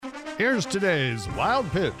Here's today's wild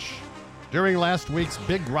pitch. During last week's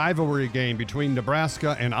big rivalry game between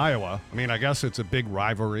Nebraska and Iowa, I guess it's a big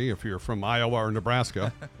rivalry if you're from Iowa or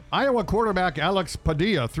Nebraska, Iowa quarterback Alex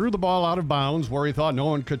Padilla threw the ball out of bounds where he thought no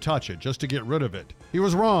one could touch it just to get rid of it. He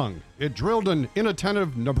was wrong. It drilled an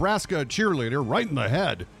inattentive Nebraska cheerleader right in the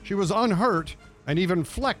head. She was unhurt and even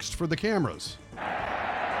flexed for the cameras.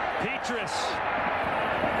 Petrus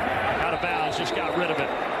out of bounds, just got rid of it.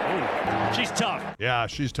 Ooh, she's tough. Yeah,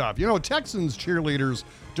 she's tough. You know, Texans cheerleaders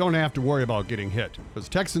don't have to worry about getting hit because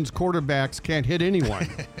Texans quarterbacks can't hit anyone.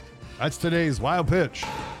 That's today's wild pitch.